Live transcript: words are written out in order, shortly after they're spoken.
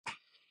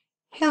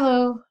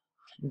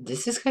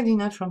This is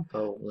Halina from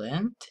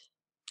Poland.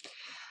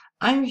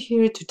 I'm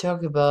here to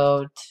talk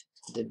about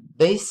the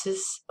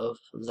basis of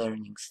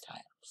learning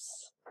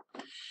styles.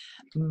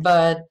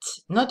 But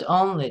not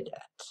only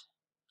that,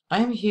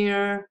 I'm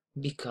here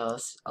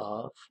because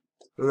of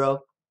Rob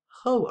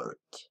Howard,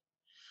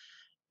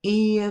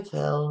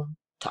 Efl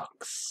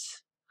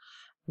Talks.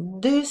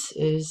 This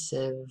is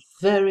a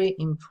very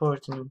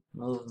important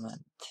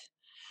movement.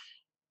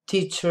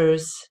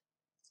 Teachers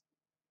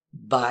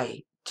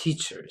by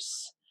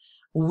teachers,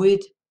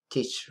 with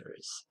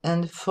teachers,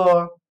 and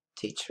for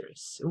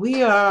teachers.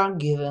 We are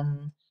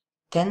given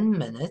 10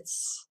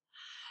 minutes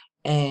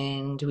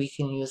and we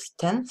can use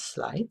 10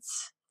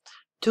 slides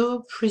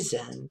to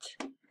present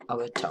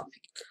our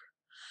topic.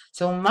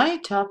 So my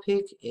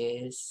topic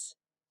is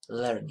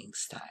learning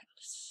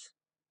styles.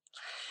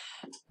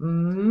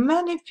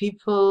 Many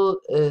people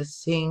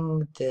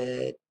think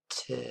that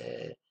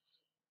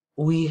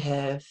we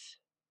have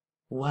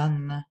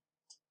one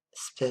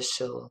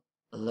special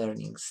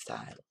learning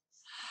style.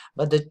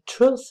 But the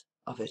truth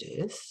of it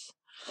is,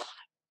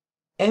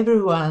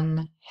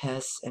 everyone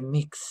has a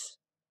mix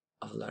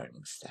of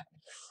learning styles.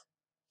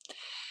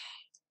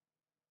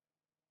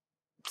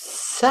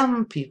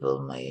 Some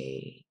people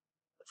may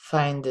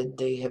find that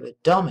they have a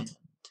dominant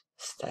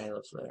style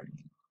of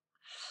learning,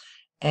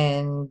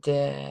 and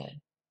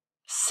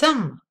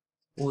some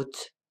would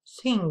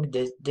think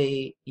that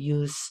they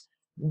use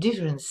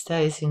different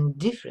styles in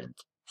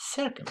different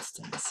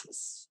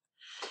circumstances.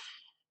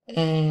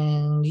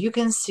 And you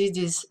can see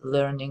this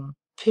learning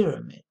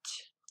pyramid.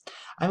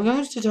 I'm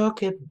going to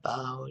talk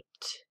about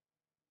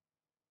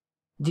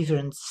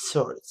different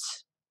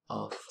sorts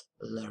of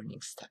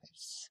learning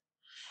styles.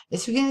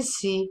 As you can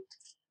see,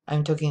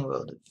 I'm talking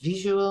about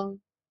visual,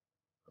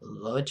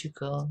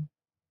 logical,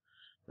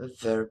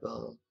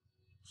 verbal,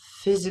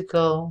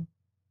 physical,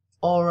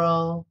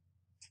 oral,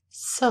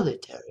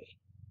 solitary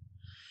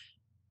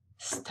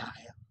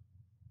style.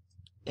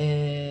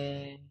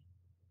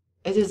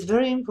 It is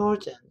very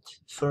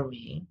important for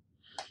me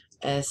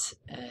as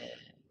a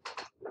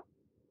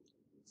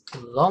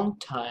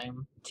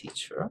long-time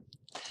teacher,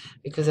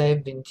 because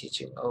I've been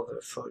teaching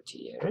over 40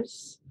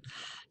 years,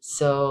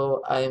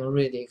 so I'm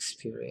really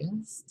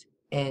experienced,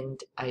 and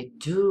I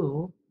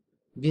do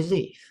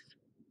believe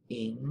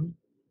in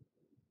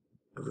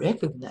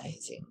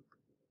recognizing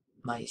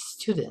my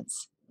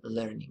students'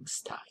 learning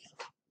style.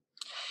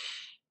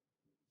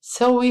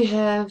 So we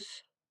have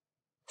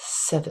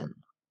 7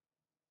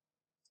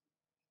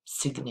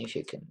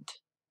 significant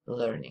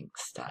learning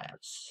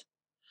styles.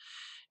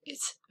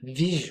 It's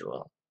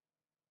visual.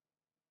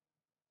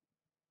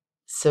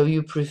 So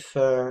you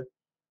prefer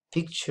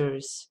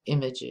pictures,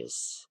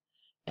 images,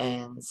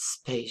 and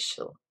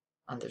spatial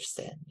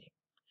understanding.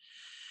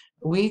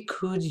 We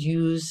could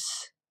use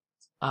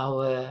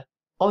our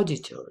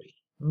auditory,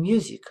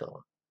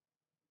 musical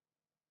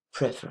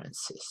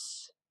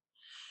preferences.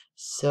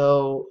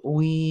 So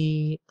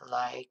we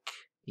like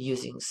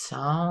using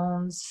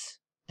sounds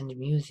and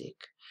music.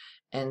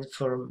 And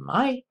for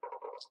my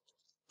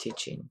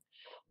teaching,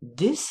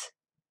 this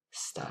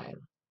style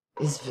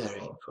is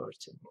very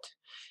important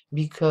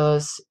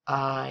because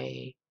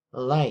I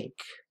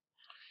like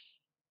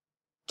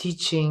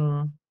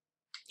teaching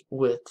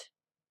with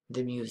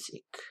the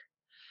music.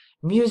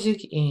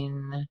 Music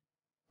in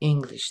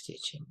English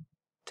teaching.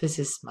 This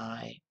is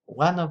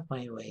one of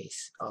my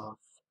ways of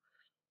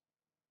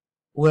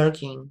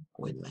working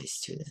with my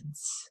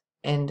students.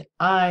 And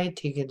I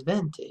take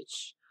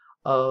advantage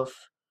of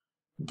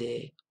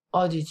the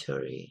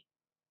auditory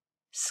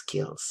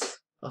skills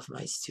of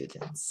my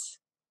students.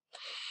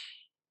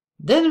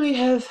 Then we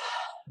have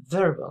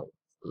verbal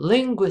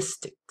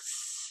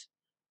linguistics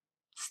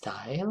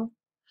style,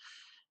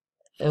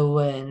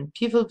 when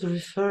people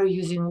prefer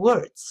using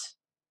words,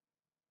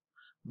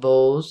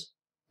 both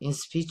in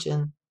speech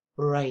and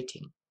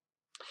writing.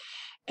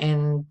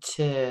 And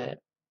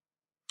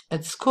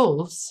at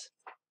schools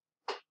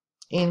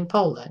in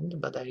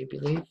Poland, but I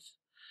believe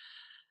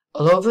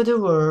all over the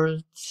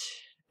world,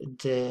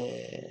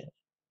 the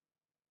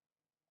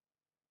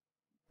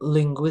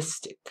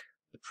linguistic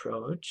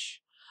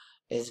approach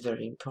is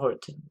very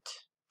important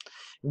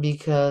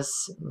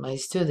because my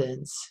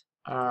students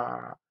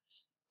are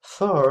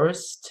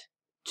forced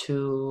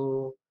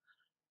to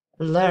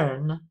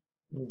learn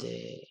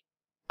the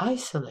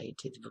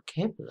isolated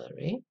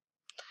vocabulary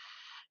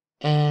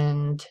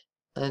and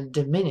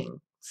the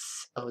meanings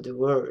of the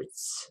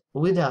words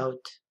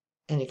without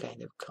any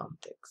kind of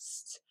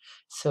context.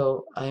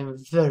 So I'm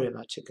very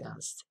much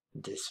against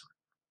this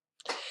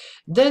one.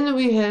 Then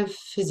we have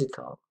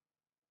physical,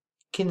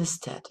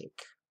 kinesthetic,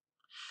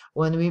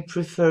 when we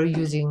prefer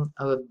using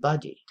our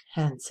body,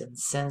 hands, and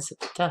sense of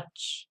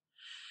touch.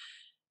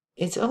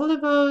 It's all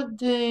about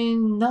the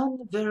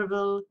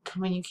non-verbal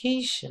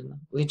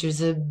communication, which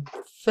is a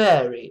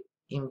very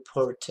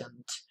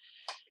important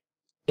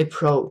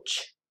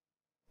approach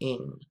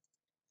in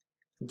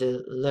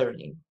the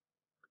learning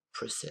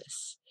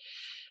process.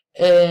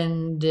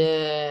 And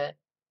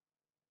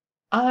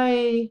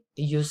I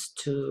used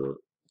to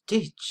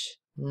teach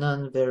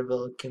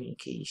nonverbal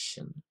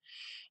communication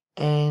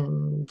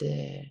and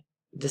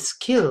the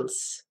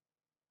skills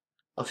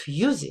of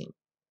using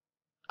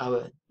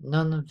our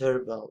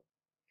nonverbal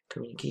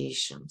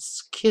communication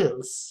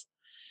skills,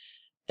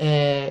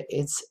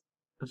 it's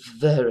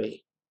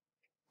very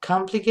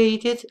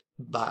complicated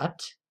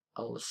but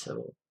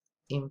also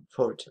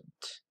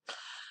important.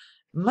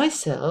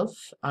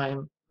 Myself,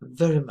 I'm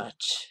very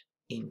much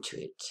into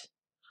it.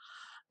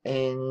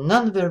 And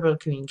nonverbal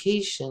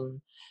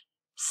communication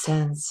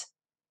sends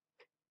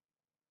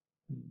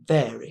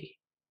very,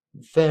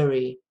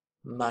 very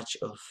much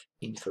of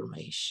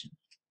information.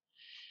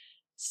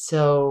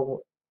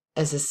 So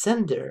as a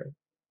sender,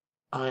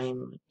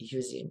 I'm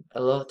using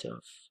a lot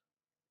of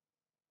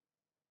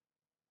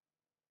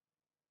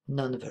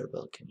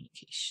nonverbal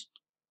communication.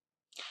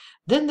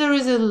 Then there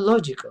is a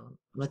logical,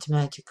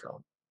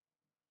 mathematical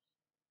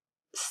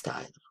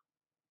style.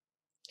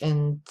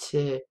 And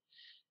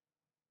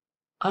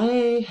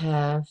I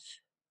have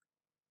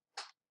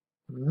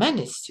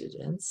many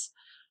students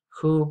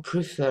who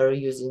prefer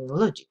using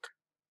logic,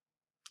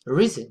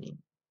 reasoning,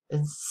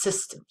 and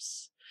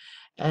systems.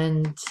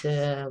 And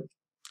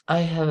I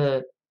have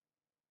a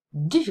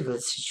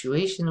difficult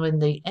situation when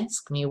they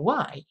ask me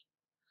why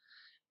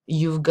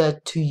you've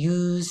got to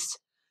use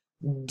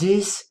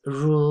this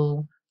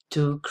rule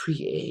to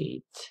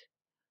create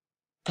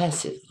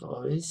passive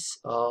voice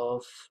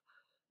of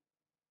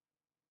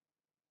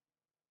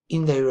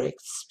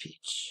indirect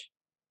speech.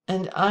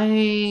 And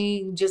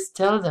I just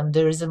tell them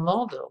there is a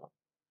model,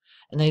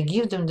 and I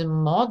give them the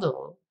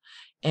model,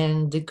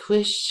 and the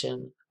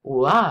question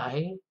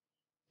why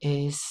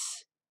is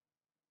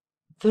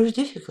very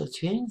difficult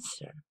to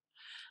answer,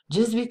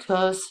 just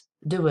because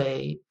the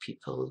way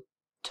people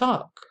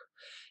talk,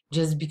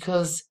 just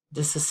because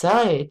the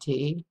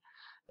society,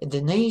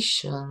 the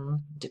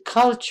nation, the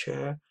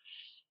culture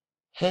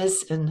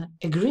has an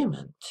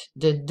agreement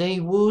that they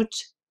would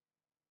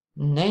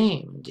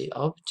name the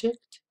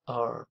object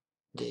or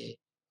the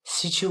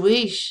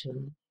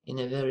situation in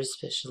a very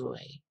special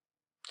way.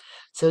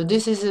 So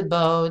this is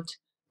about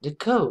the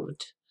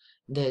code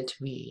that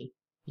we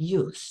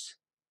use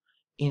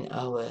in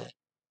our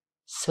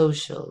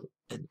social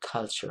and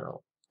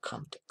cultural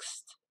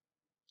context.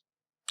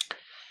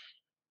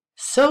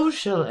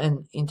 Social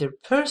and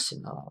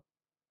interpersonal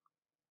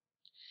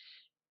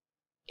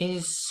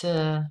is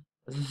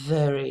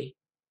very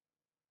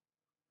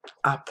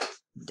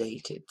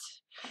updated.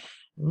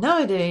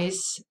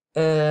 Nowadays,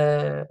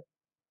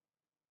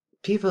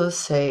 people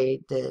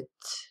say that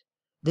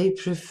they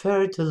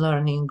prefer to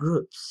learn in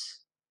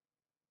groups.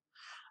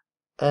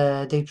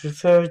 They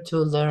prefer to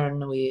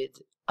learn with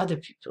other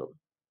people.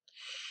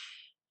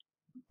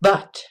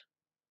 But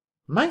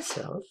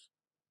myself,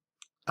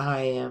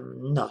 I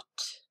am not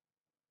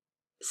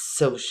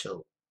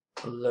social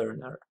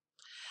learner.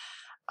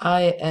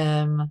 I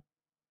am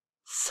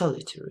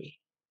solitary,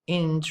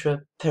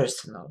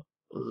 intrapersonal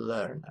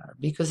learner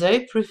because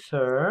I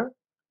prefer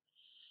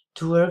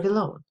to work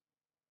alone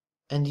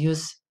and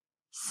use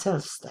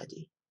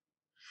self-study.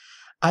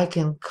 I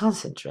can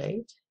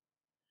concentrate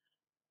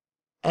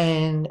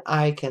and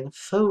I can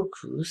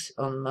focus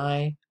on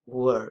my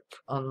work,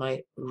 on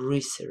my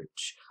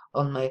research,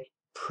 on my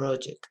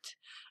project,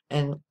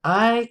 and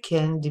I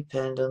can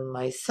depend on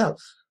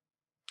myself.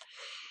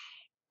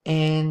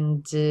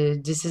 And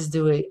this is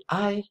the way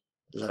I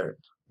learn.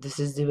 This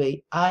is the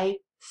way I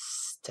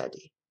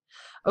study.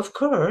 Of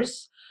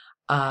course,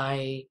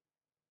 I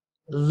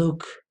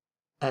look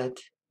at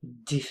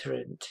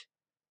different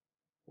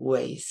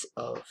ways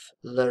of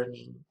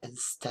learning and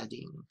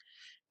studying,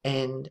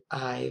 and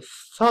I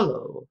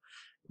follow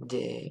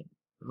the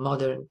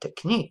modern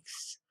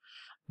techniques,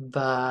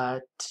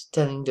 but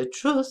telling the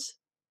truth,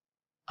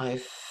 I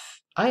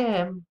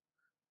am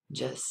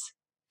just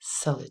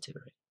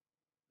solitary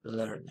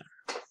learner.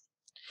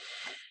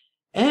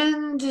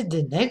 And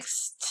the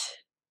next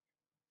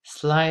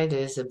slide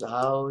is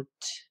about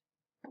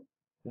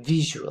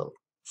visual,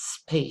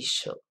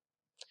 spatial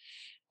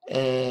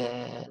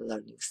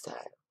learning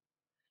style.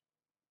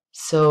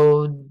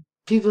 So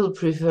people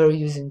prefer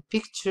using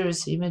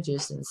pictures,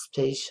 images, and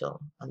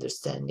spatial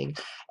understanding.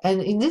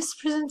 And in this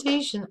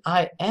presentation,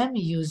 I am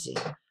using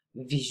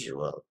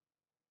visual,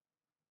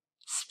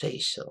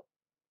 spatial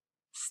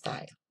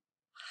style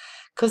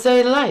because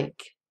I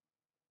like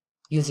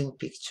using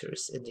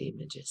pictures and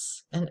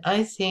images. And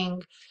I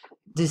think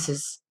this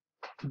is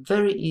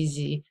very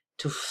easy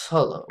to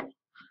follow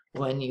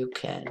when you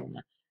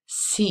can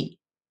see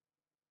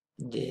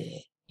the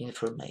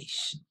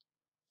information.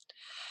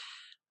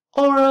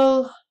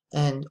 Oral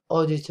and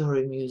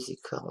auditory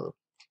musical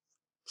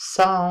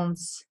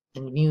sounds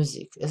and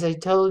music. As I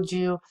told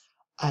you,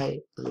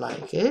 I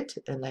like it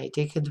and I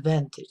take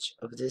advantage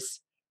of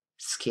this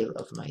skill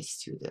of my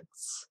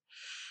students.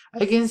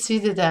 I can see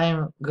that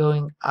I'm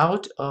going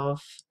out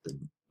of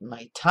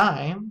my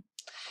time,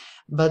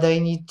 but I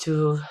need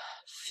to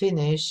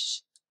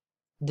finish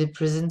the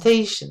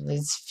presentation.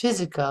 It's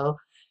physical,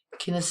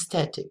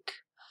 kinesthetic,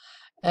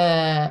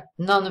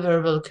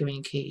 nonverbal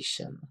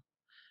communication,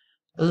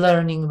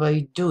 learning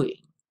by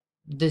doing,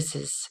 This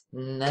is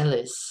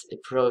Nelly's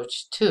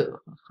approach too,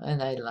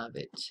 and I love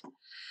it.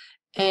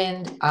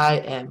 And I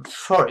am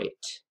for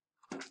it.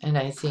 And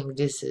I think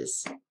this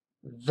is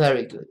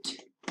very good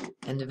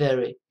and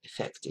very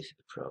effective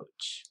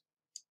approach.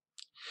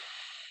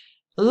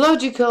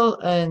 Logical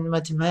and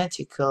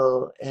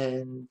mathematical,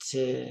 and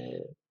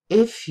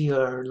if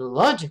you're a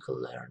logical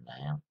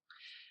learner,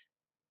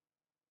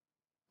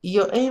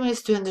 your aim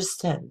is to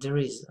understand the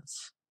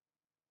reasons.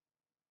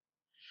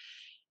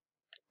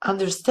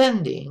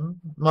 Understanding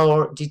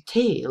more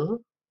detail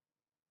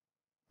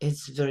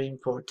is very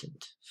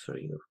important for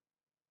you.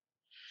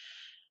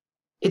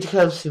 It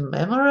helps you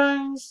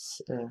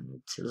memorize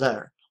and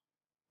learn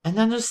and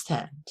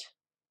understand.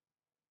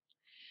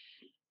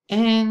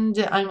 And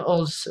I'm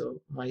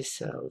also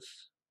myself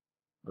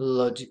a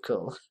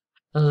logical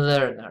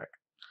learner.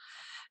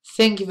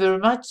 Thank you very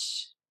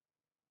much.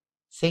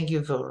 Thank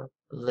you for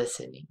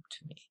listening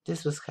to me.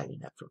 This was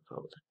Halina from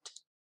Poland.